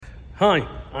Hi,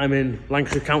 I'm in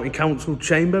Lancashire County Council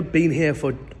chamber, been here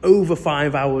for over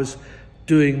 5 hours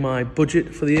doing my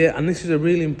budget for the year, and this is a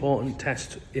really important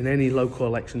test in any local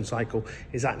election cycle,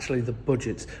 is actually the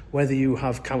budgets. Whether you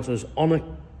have councillors on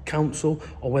a council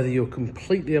or whether you're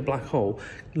completely a black hole,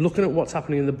 looking at what's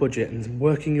happening in the budget and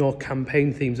working your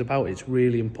campaign themes about it's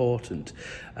really important.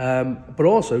 But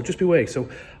also just be aware. So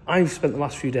I've spent the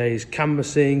last few days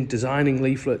canvassing, designing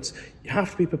leaflets. You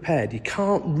have to be prepared. You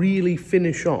can't really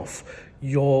finish off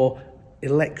your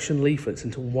election leaflets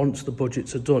until once the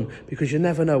budgets are done, because you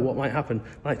never know what might happen.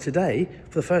 Like today,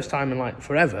 for the first time in like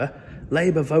forever,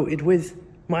 Labour voted with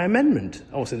my amendment.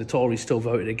 Obviously the Tories still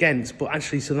voted against, but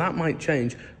actually, so that might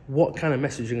change what kind of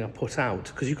messaging I put out,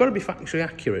 because you've got to be factually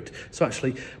accurate. So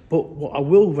actually, but what I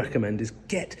will recommend is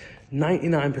get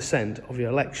 99% of your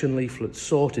election leaflets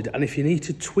sorted, and if you need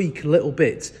to tweak little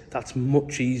bits, that's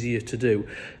much easier to do.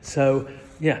 So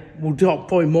yeah, we'll talk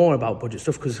probably more about budget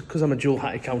stuff, because I'm a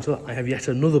dual-hatted councillor. I have yet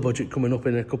another budget coming up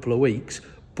in a couple of weeks.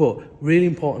 But really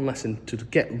important lesson to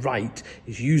get right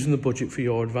is using the budget for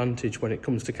your advantage when it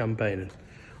comes to campaigning.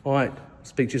 All right,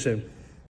 speak to you soon.